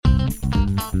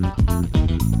Welcome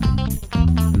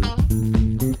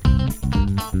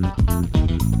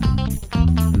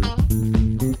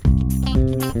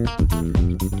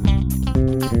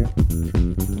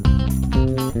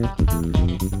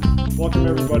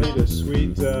everybody to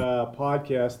Sweet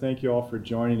Podcast. Thank you all for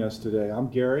joining us today. I'm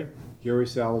Gary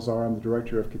Salazar. I'm the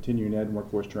Director of Continuing Ed and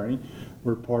Workforce Training.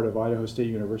 We're part of Idaho State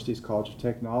University's College of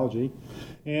Technology,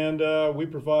 and we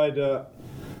provide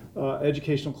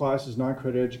educational classes,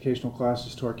 non-credit educational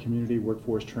classes to our community,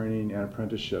 workforce training, and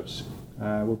apprenticeships.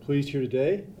 We're pleased here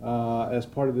today as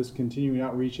part of this continuing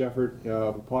outreach effort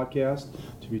of a podcast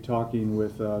to be talking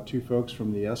with two folks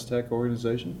from the STech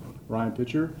organization, Ryan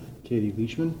Pitcher, Katie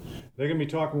Leishman. They're going to be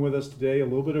talking with us today a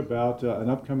little bit about an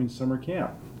upcoming summer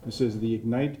camp. This is the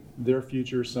Ignite Their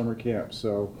Future Summer Camp.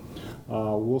 So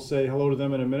we'll say hello to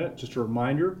them in a minute. Just a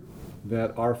reminder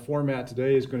that our format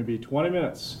today is going to be 20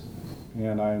 minutes.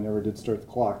 And I never did start the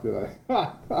clock, did I?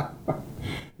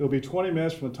 It'll be 20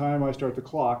 minutes from the time I start the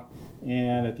clock.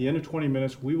 And at the end of 20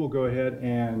 minutes, we will go ahead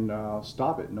and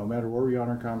stop it, no matter where we are in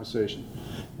our conversation.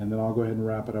 And then I'll go ahead and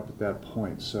wrap it up at that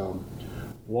point. So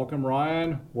welcome,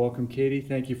 Ryan. Welcome, Katie.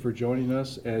 Thank you for joining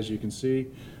us. As you can see,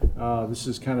 this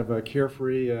is kind of a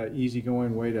carefree,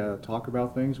 easygoing way to talk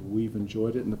about things. We've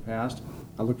enjoyed it in the past.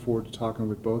 I look forward to talking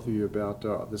with both of you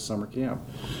about this summer camp.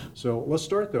 So let's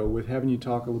start, though, with having you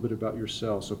talk a little bit about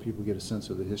yourself so people get a sense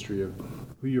of the history of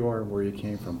who you are and where you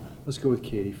came from. Let's go with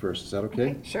Katie first. Is that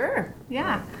okay? Sure.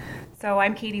 Yeah. So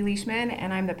I'm Katie Leishman,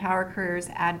 and I'm the Power Careers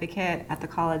Advocate at the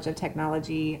College of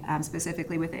Technology,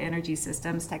 specifically with the Energy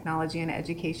Systems Technology and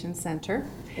Education Center.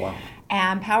 Wow.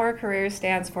 And Power Careers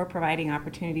stands for providing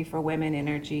opportunity for women in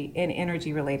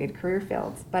energy-related career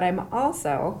fields. But I'm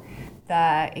also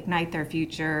the Ignite Their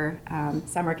Future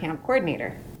Summer Camp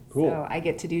Coordinator. Cool. So I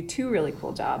get to do two really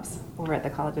cool jobs over at the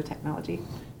College of Technology.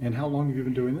 And how long have you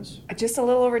been doing this? Just a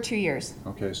little over 2 years.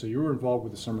 Okay, so you were involved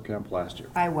with the summer camp last year.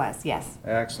 I was, yes.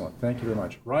 Excellent. Thank you very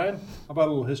much. Ryan, how about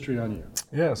a little history on you?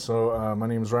 Yeah, so my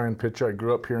name is Ryan Pitcher. I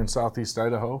grew up here in Southeast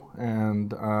Idaho,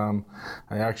 and I'm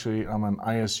an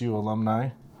ISU alumni.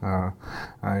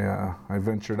 I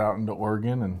ventured out into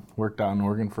Oregon and worked out in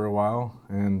Oregon for a while,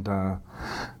 and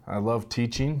I love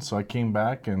teaching, so I came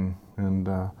back and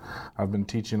I've been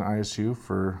teaching ISU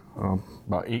for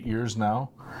about 8 years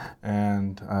now,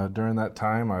 and during that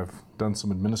time I've done some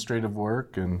administrative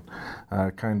work and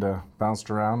kind of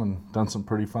bounced around and done some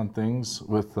pretty fun things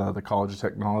with the College of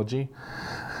Technology,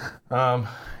 and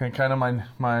kind of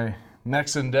my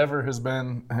next endeavor has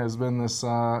been this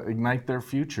Ignite Their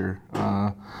Future.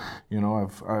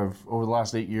 I've over the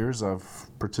last 8 years I've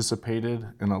participated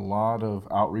in a lot of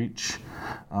outreach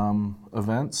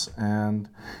events, and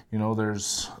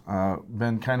there's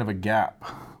been kind of a gap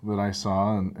that I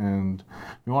saw, and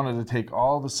we wanted to take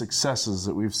all the successes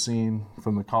that we've seen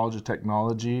from the College of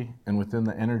Technology and within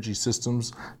the Energy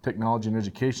Systems Technology and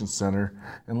Education Center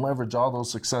and leverage all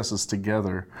those successes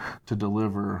together to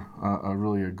deliver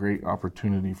a great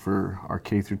opportunity for our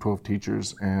K through 12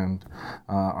 teachers and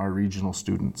our regional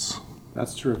students.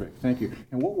 That's terrific. Thank you.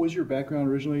 And what was your background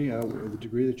originally, the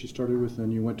degree that you started with,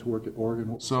 and you went to work at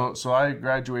Oregon? So I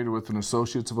graduated with an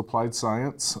Associates of Applied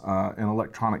Science in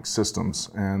Electronic Systems,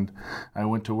 and I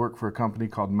went to work for a company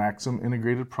called Maxim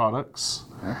Integrated Products,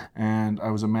 and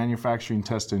I was a manufacturing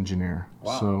test engineer.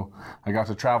 Wow. So I got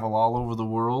to travel all over the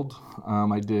world.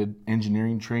 I did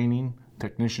engineering training,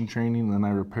 technician training, and then I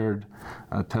repaired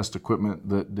test equipment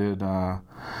that did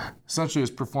essentially as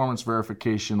performance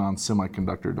verification on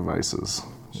semiconductor devices.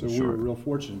 So we were real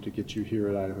fortunate to get you here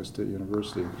at Idaho State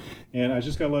University. And I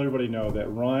just got to let everybody know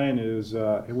that Ryan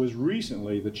was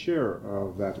recently the chair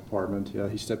of that department.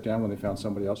 He stepped down when they found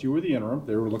somebody else. You were the interim.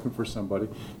 They were looking for somebody,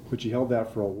 but you held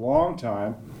that for a long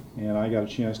time, and I got a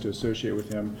chance to associate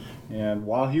with him. And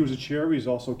while he was a chair, he was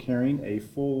also carrying a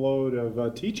full load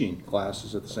of teaching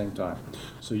classes at the same time.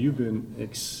 So you've been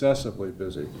excessively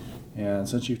busy. And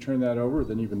since you've turned that over,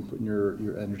 then you've been putting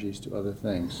your energies to other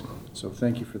things. So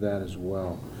thank you for that as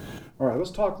well. All right,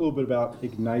 let's talk a little bit about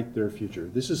Ignite Their Future.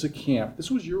 This is a camp. This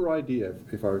was your idea,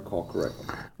 if I recall correctly.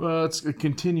 Well, it's a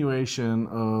continuation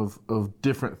of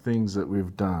different things that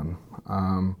we've done.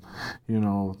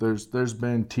 There's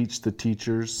been Teach the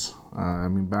Teachers.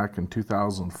 Back in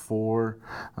 2004,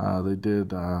 they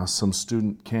did some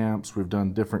student camps. We've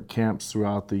done different camps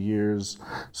throughout the years.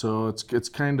 So it's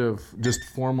kind of just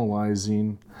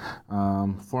formalizing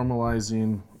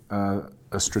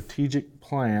a strategic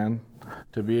plan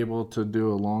to be able to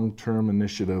do a long-term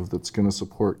initiative that's going to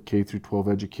support K through 12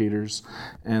 educators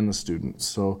and the students.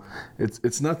 So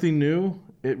it's nothing new.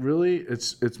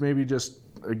 It's maybe just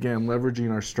again,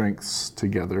 leveraging our strengths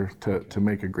together to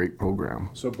make a great program.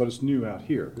 So, but it's new out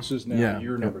here. This is now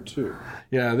year number 2.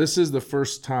 Yeah, this is the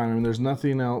first time. I mean, there's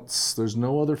nothing else. There's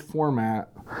no other format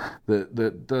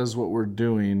that does what we're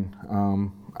doing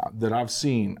that I've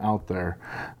seen out there.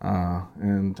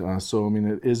 So, I mean,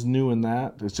 it is new in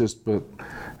that. But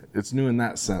it's new in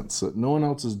that sense that no one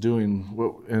else is doing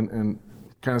what, and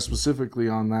kind of specifically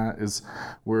on that is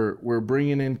we're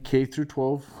bringing in K through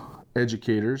 12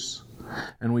 educators,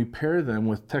 and we pair them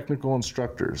with technical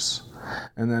instructors.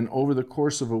 And then over the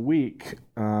course of a week,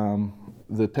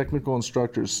 the technical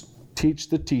instructors teach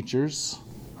the teachers,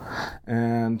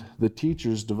 and the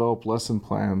teachers develop lesson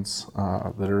plans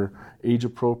that are age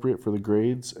appropriate for the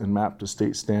grades and mapped to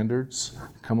state standards,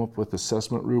 come up with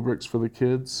assessment rubrics for the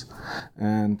kids,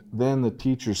 and then the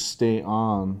teachers stay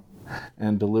on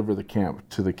and deliver the camp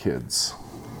to the kids.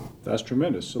 That's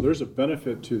tremendous. So there's a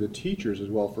benefit to the teachers as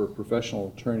well for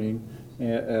professional training,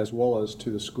 as well as to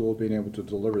the school being able to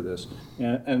deliver this,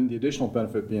 and the additional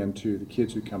benefit being to the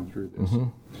kids who come through this.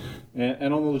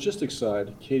 And on the logistics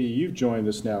side, Katie, you've joined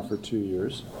us now for 2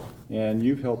 years, and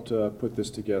you've helped put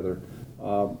this together.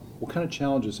 What kind of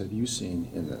challenges have you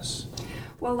seen in this?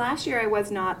 Well, last year I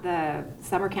was not the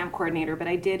summer camp coordinator, but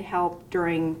I did help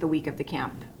during the week of the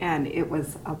camp, and it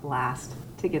was a blast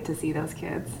to get to see those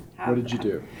kids. What did you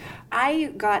do?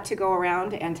 I got to go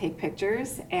around and take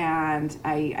pictures, and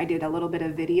I did a little bit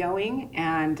of videoing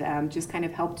and just kind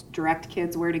of helped direct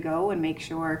kids where to go and make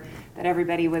sure that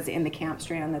everybody was in the camp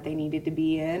strand that they needed to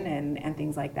be in and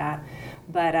things like that.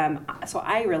 But so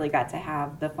I really got to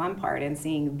have the fun part in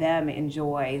seeing them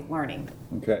enjoy learning.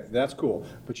 Okay, that's cool.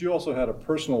 But you also had a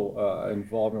personal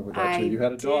involvement with that too. You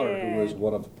had a daughter who was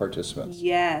one of the participants.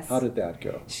 Yes. How did that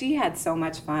go? She had so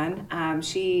much fun.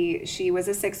 She was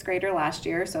a 6th grader last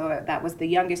year, so that was the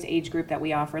youngest age group that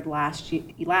we offered last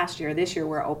year. This year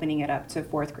we're opening it up to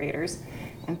 4th graders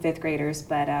and 5th graders.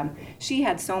 But she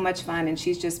had so much fun, and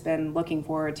she's just been looking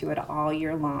forward to it all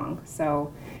year long.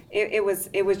 So it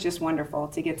was just wonderful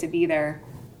to get to be there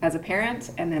as a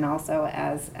parent, and then also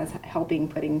as helping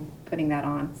putting that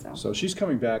on. So she's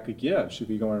coming back again. She'll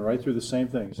be going right through the same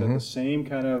thing. Is that the same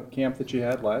kind of camp that you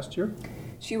had last year?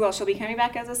 She will. She'll be coming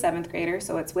back as a 7th grader,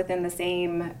 so it's within the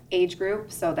same age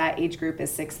group. So that age group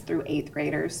is 6th through 8th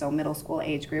graders, so middle school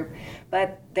age group.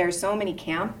 But there's so many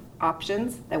camp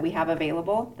options that we have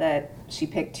available that she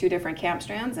picked 2 different camp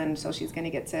strands, and so she's going to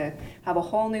get to have a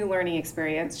whole new learning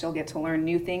experience. She'll get to learn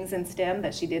new things in STEM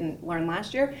that she didn't learn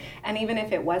last year, and even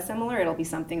if it was similar, it'll be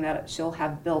something that she'll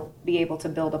be able to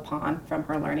build upon from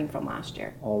her learning from last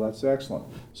year. Oh, that's excellent.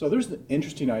 So there's an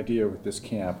interesting idea with this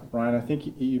camp. Ryan, I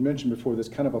think you mentioned before this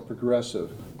kind of a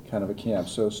progressive kind of a camp.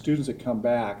 So students that come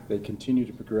back, they continue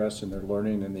to progress in their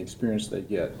learning and the experience they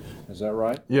get. Is that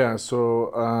right? Yeah,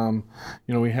 so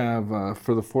we have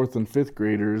for the 4th and 5th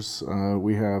graders,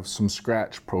 we have some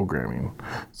Scratch programming.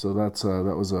 So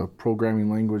that was a programming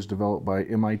language developed by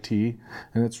MIT,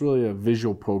 and it's really a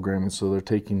visual programming. So they're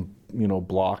taking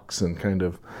blocks and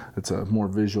it's a more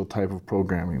visual type of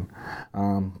programming.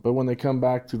 But when they come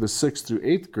back to the 6th through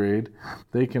 8th grade,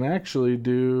 they can actually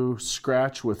do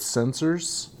Scratch with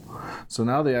sensors. So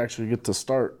now they actually get to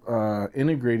start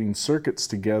integrating circuits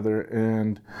together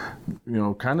and,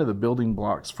 kind of the building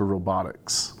blocks for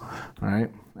robotics, right?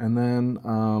 And then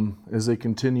as they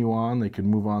continue on, they can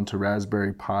move on to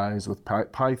Raspberry Pis with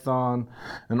Python,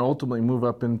 and ultimately move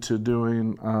up into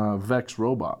doing VEX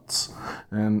robots.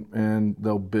 And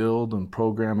they'll build and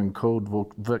program and code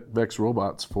VEX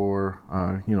robots for,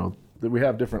 we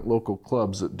have different local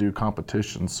clubs that do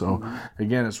competitions. So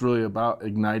again, it's really about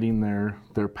igniting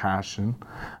their passion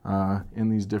in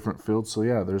these different fields. So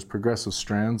yeah, there's progressive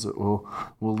strands that will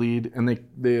lead, and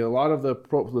a lot of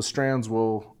the strands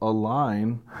will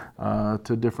align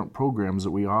to different programs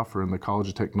that we offer in the College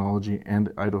of Technology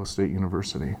and Idaho State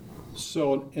University.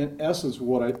 So in essence,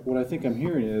 what I think I'm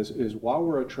hearing is while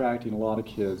we're attracting a lot of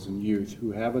kids and youth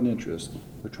who have an interest,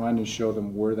 we're trying to show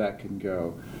them where that can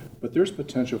go. But there's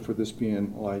potential for this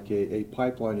being like a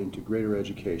pipeline into greater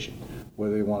education,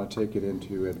 whether they want to take it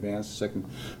into advanced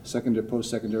secondary,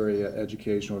 post-secondary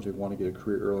education, or if they want to get a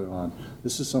career early on.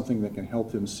 This is something that can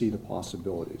help them see the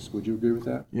possibilities. Would you agree with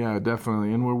that? Yeah,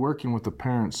 definitely. And we're working with the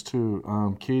parents too.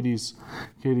 Katie's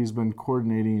been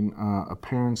coordinating a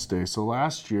Parents' Day. So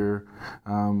last year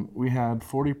we had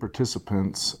 40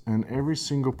 participants, and every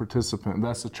single participant,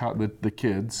 that's the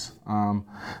kids,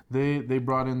 they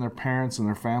brought in their parents and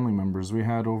their family family members. We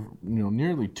had over,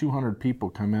 nearly 200 people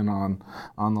come in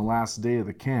on the last day of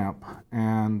the camp,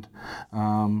 and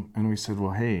we said,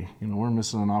 well, hey, we're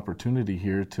missing an opportunity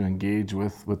here to engage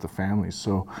with the families.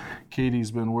 So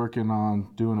Katie's been working on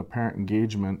doing a parent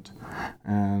engagement,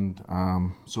 and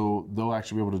so they'll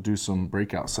actually be able to do some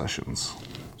breakout sessions.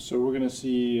 So we're going to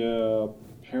see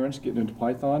parents getting into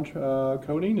Python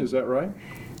coding, is that right?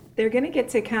 They're going to get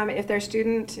to come, if their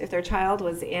child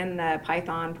was in the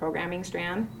Python programming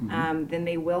strand, then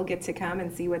they will get to come and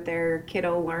see what their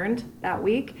kiddo learned that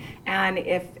week. And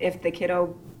if the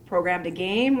kiddo programmed a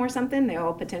game or something,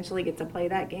 they'll potentially get to play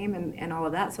that game and all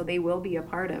of that. So they will be a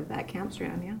part of that camp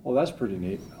strand, yeah. Well, that's pretty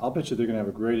neat. I'll bet you they're going to have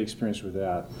a great experience with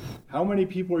that. How many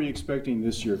people are you expecting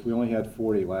this year if we only had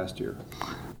 40 last year?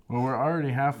 Well, we're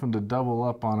already having to double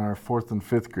up on our 4th and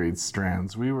 5th grade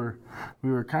strands. We were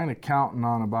kind of counting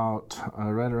on about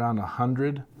right around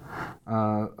 100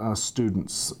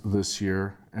 students this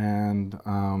year, and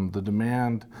the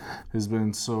demand has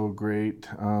been so great,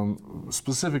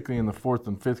 specifically in the 4th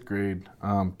and 5th grade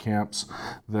camps,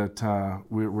 that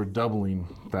we're doubling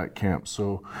that camp.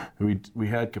 So we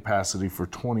had capacity for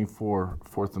 24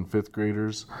 4th and 5th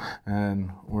graders, and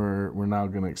we're now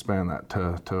going to expand that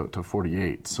to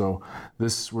 48. So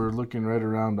we're looking right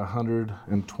around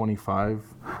 125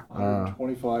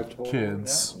 total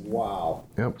kids. Yeah. Wow.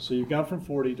 Yep. So you've gone from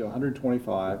 40 to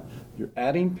 125. You're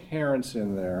adding parents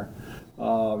in there.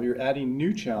 You're adding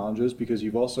new challenges because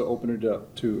you've also opened it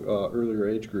up to earlier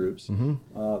age groups.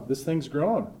 Mm-hmm. This thing's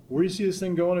growing. Where do you see this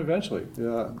thing going eventually?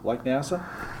 Like NASA?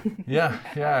 Yeah.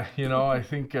 I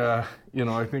think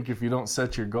if you don't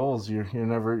set your goals, you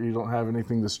don't have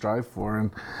anything to strive for.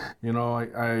 And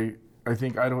I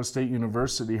think Idaho State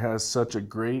University has such a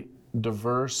great,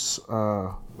 diverse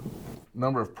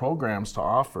number of programs to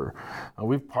offer.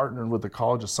 We've partnered with the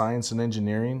College of Science and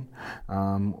Engineering.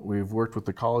 We've worked with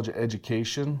the College of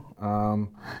Education.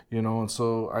 And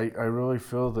so I really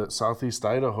feel that Southeast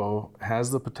Idaho has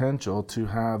the potential to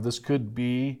have, this could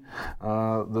be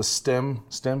the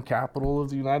STEM capital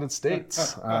of the United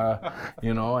States.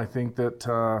 I think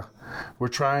that we're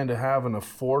trying to have an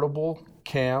affordable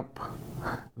camp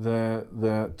that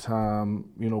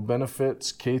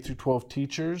benefits K through 12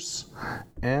 teachers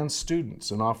and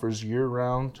students and offers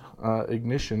year-round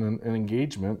ignition and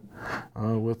engagement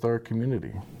with our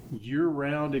community.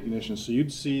 Year-round ignition, so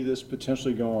you'd see this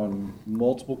potentially go on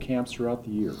multiple camps throughout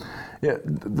the year. Yeah,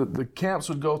 the camps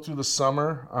would go through the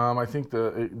summer. I think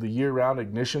the year-round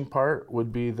ignition part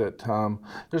would be that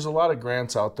there's a lot of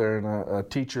grants out there, and a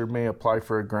teacher may apply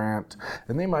for a grant,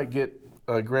 and they might get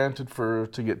granted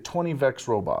to get 20 VEX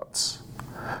robots.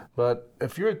 But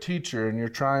if you're a teacher and you're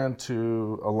trying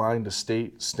to align to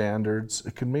state standards,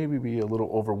 it can maybe be a little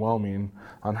overwhelming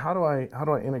on how do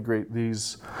I integrate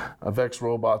these VEX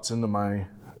robots into my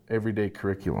everyday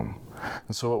curriculum.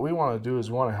 And so what we want to do is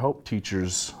we want to help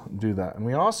teachers do that. And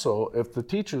we also, if the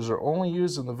teachers are only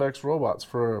using the VEX robots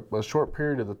for a short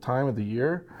period of the time of the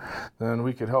year, then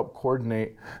we could help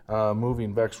coordinate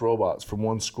moving VEX robots from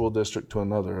one school district to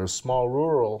another. A small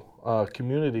rural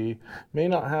community may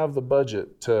not have the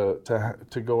budget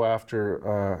to go after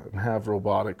and have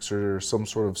robotics or some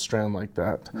sort of strand like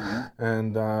that. Mm-hmm.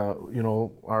 And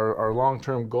our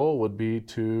long-term goal would be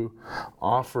to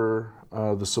offer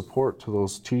the support to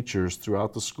those teachers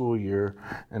throughout the school year,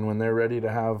 and when they're ready to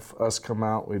have us come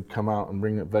out, we'd come out and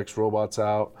bring the VEX robots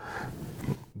out,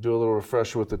 do a little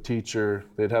refresher with the teacher.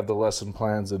 They'd have the lesson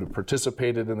plans that have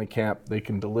participated in the camp. They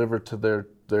can deliver to their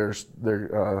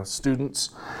students,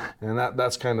 and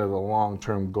that's kind of the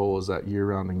long-term goal, is that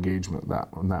year-round engagement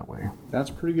that way. That's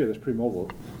pretty good. That's pretty mobile.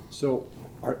 So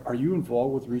are you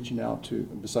involved with reaching out to,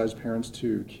 besides parents,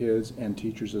 to kids and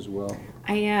teachers as well?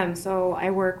 I am. So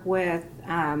I work with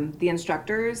the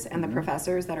instructors and the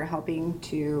professors that are helping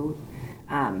to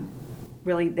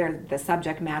really, they're the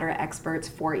subject matter experts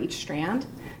for each strand.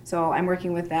 So I'm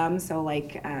working with them. So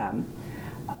like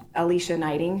Alicia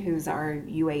Knighting, who's our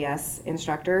UAS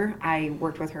instructor, I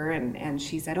worked with her and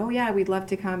she said, oh yeah, we'd love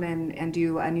to come and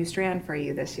do a new strand for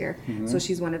you this year. Mm-hmm. So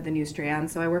she's one of the new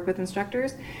strands. So I work with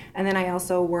instructors. And then I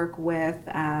also work with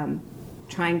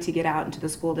trying to get out into the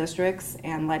school districts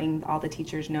and letting all the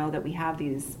teachers know that we have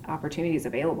these opportunities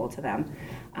available to them.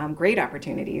 Great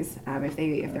opportunities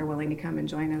if they're willing to come and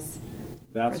join us.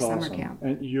 That's for awesome. Summer camp.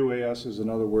 And UAS is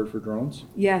another word for drones?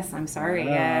 Yes, I'm sorry.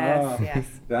 Yes.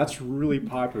 That's really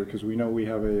popular because we know we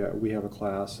have a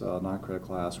class, a non-credit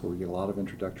class, where we get a lot of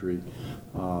introductory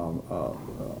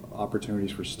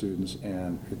opportunities for students,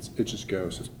 and it just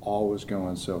goes. It's always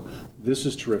going. So this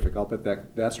is terrific. I'll bet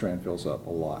that strand fills up a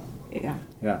lot. Yeah.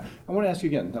 Yeah. I want to ask you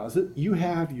again. Now, you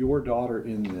have your daughter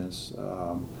in this.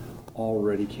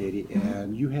 already, Katie,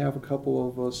 and you have a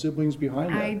couple of siblings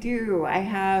behind that. I do. I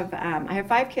have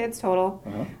 5 kids total.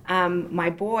 Uh-huh. My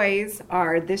boys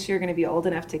are this year going to be old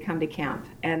enough to come to camp,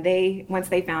 and once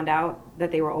they found out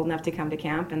that they were old enough to come to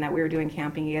camp and that we were doing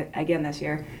camping again this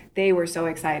year, they were so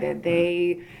excited.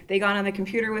 They got on the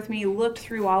computer with me, looked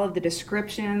through all of the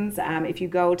descriptions. If you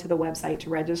go to the website to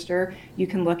register, you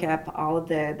can look up all of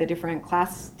the different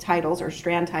class titles or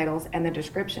strand titles and the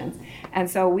descriptions. And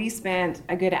so we spent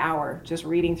a good hour just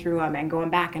reading through them and going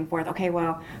back and forth. Okay,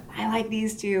 well, I like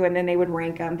these 2, and then they would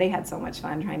rank them. They had so much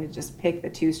fun trying to just pick the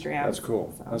 2 strands. That's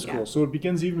cool. So, That's yeah. cool. So it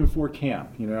begins even before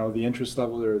camp. The interest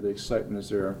level there, the excitement is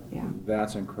there. Yeah.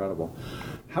 That's incredible.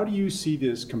 How do you see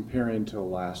this comparing to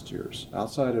last year's?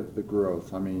 Outside of the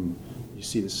growth, I mean, you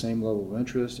see the same level of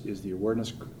interest? Is the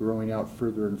awareness growing out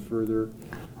further and further?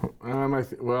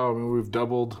 We've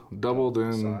doubled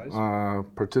in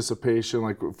participation,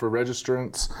 like for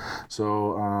registrants.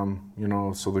 So,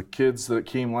 so the kids that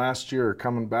came last year are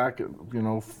coming back,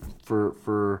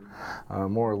 for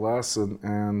more or less,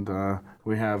 and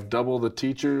we have double the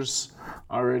teachers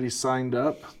already signed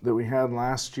up that we had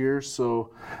last year.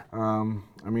 So,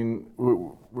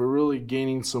 we're really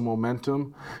gaining some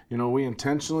momentum. We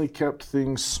intentionally kept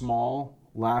things small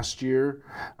last year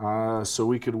so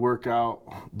we could work out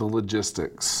the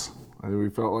logistics. We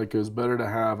felt like it was better to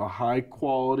have a high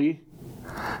quality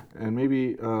and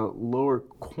maybe lower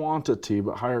quantity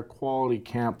but higher quality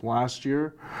camp last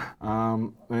year,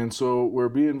 and so we're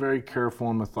being very careful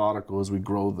and methodical as we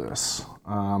grow this.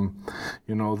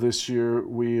 This year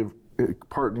we've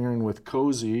partnering with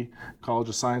COSI, College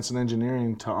of Science and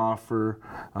Engineering, to offer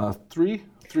three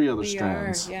other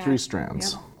strands. Yeah. 3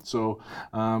 strands. Yep. So,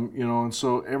 and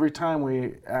so every time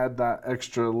we add that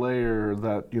extra layer,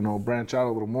 that, branch out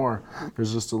a little more,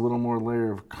 there's just a little more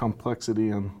layer of complexity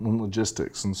and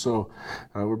logistics. And so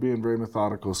we're being very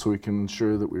methodical so we can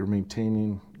ensure that we're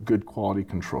maintaining good quality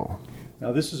control.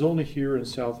 Now, this is only here in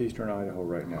southeastern Idaho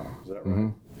right now. Is that right? Mm-hmm.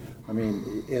 I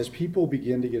mean, as people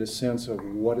begin to get a sense of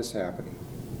what is happening,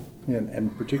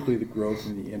 and particularly the growth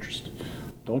and the interest,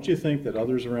 don't you think that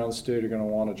others around the state are going to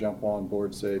want to jump on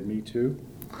board and say, me too?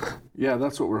 Yeah,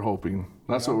 that's what we're hoping.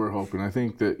 What we're hoping. I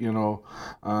think that,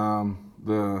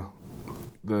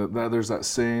 there's that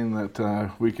saying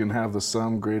that we can have the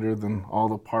sum greater than all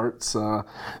the parts. I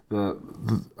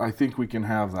think we can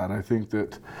have that. I think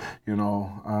that,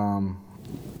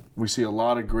 we see a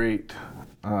lot of great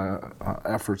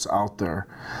efforts out there.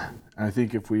 And I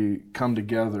think if we come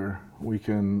together, we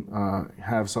can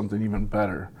have something even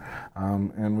better,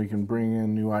 and we can bring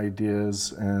in new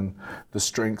ideas and the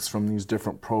strengths from these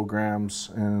different programs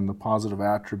and the positive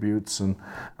attributes and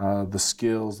the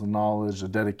skills, the knowledge, the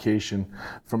dedication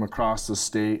from across the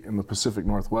state and the Pacific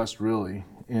Northwest, really,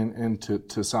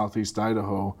 into Southeast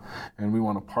Idaho. And we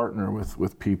want to partner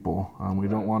with people. We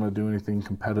don't want to do anything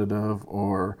competitive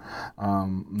or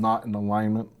not in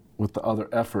alignment with the other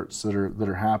efforts that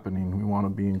are happening. We want to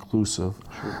be inclusive.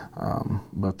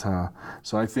 Sure.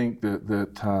 So I think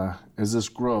that as this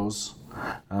grows,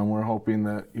 we're hoping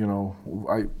that,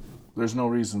 there's no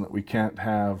reason that we can't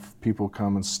have people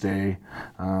come and stay.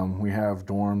 We have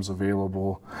dorms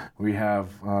available. We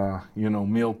have,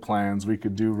 meal plans. We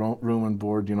could do room and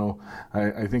board.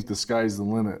 I think the sky's the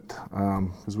limit,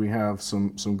 because we have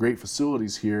some great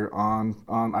facilities here on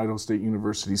Idaho State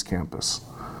University's campus.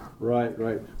 Right.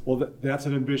 Well, that's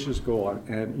an ambitious goal,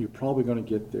 and you're probably going to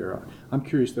get there. I'm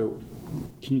curious, though,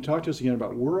 can you talk to us again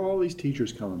about where are all these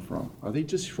teachers coming from? Are they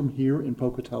just from here in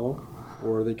Pocatello,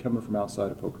 or are they coming from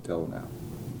outside of Pocatello now?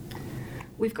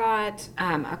 We've got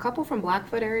a couple from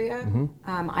Blackfoot area,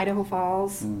 Idaho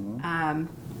Falls,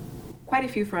 quite a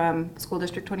few from School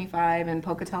District 25 and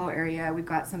Pocatello area. We've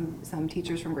got some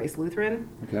teachers from Grace Lutheran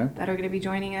that are going to be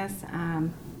joining us.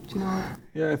 Do you know?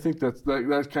 Yeah, I think that's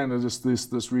kind of just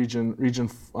this region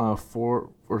 4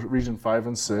 or region 5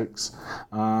 and 6.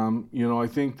 I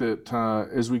think that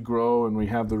as we grow and we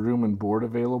have the room and board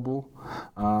available,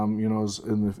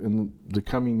 in the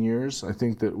coming years, I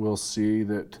think that we'll see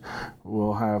that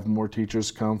we'll have more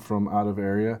teachers come from out of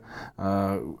area.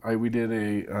 We did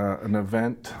an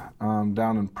event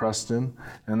down in Preston,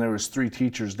 and there was 3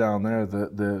 teachers down there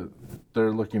that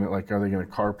they're looking at, like, are they going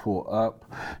to carpool up,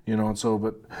 and so,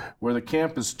 but where the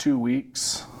camp is 2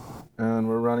 weeks and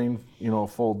we're running, a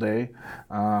full day,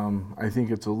 I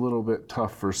think it's a little bit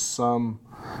tough for some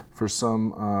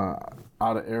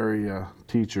out of area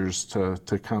teachers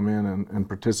to come in and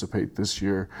participate this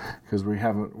year, because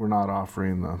we're not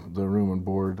offering the room and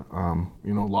board,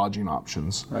 lodging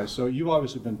options. Right. So you've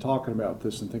obviously been talking about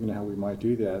this and thinking how we might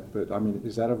do that, but I mean,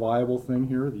 is that a viable thing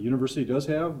here? The university does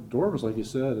have dorms, like you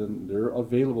said, and they're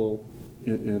available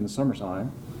in the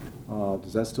summertime.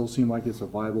 Does that still seem like it's a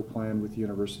viable plan with the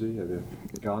university? Have you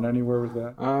gone anywhere with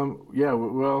that? Yeah,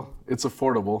 well, it's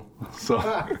affordable, so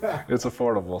it's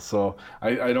affordable. So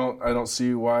I don't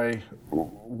see why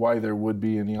there would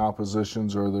be any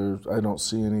oppositions, or I don't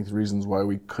see any reasons why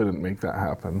we couldn't make that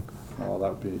happen. Oh,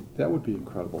 that would be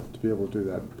incredible to be able to do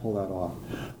that, pull that off.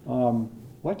 I'd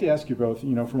like to ask you both,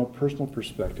 from a personal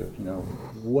perspective,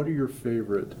 what are your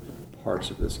favorite parts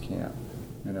of this camp?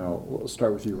 We'll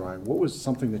start with you, Ryan. What was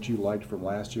something that you liked from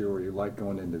last year, or you liked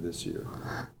going into this year?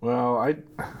 Well,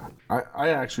 I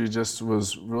actually just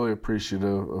was really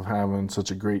appreciative of having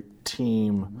such a great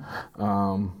team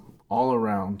all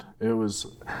around. It was,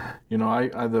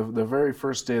 the very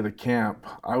first day of the camp,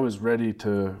 I was ready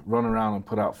to run around and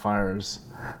put out fires,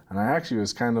 and I actually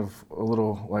was kind of a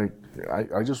little like,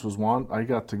 I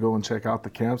got to go and check out the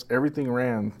camps. Everything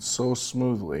ran so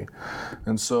smoothly,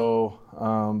 and so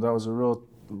that was a real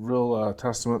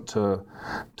testament to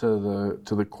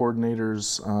the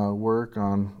coordinators' work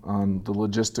on the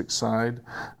logistics side,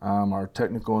 our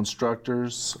technical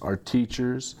instructors, our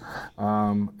teachers,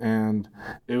 and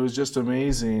it was just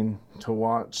amazing to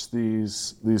watch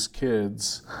these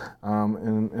kids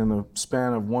in the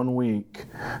span of 1 week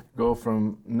go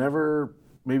from never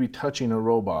maybe touching a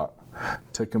robot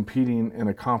to competing in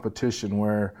a competition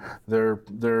where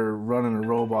they're running a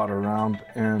robot around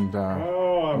and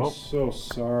I'm so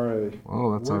sorry.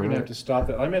 Oh, that's all right. We're gonna have to stop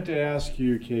that. I meant to ask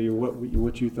you, Katie,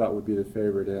 what you thought would be the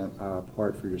favorite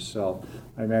part for yourself.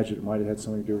 I imagine it might have had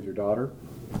something to do with your daughter.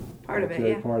 Part of it,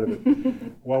 yeah. Part of it.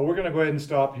 Well, we're going to go ahead and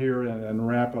stop here and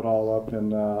wrap it all up.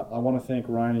 And I want to thank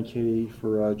Ryan and Katie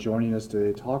for joining us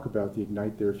today to talk about the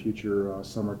Ignite Their Future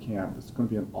summer camp. It's going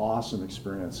to be an awesome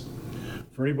experience.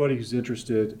 For anybody who's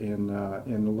interested in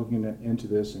looking into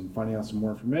this and finding out some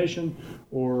more information,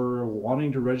 or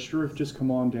wanting to register, just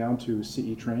come on down to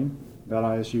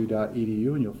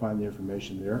cetrain.isu.edu and you'll find the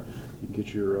information there. You can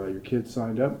get your kids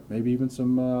signed up, maybe even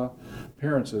some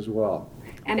parents as well.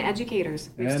 And educators.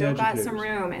 We've still got some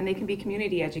room, and they can be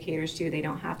community educators too. They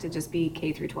don't have to just be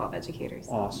K through 12 educators.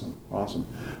 Awesome.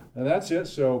 And that's it.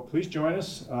 So please join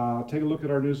us. Take a look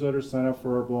at our newsletter, sign up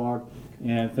for our blog,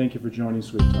 and thank you for joining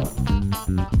Sweet Talk.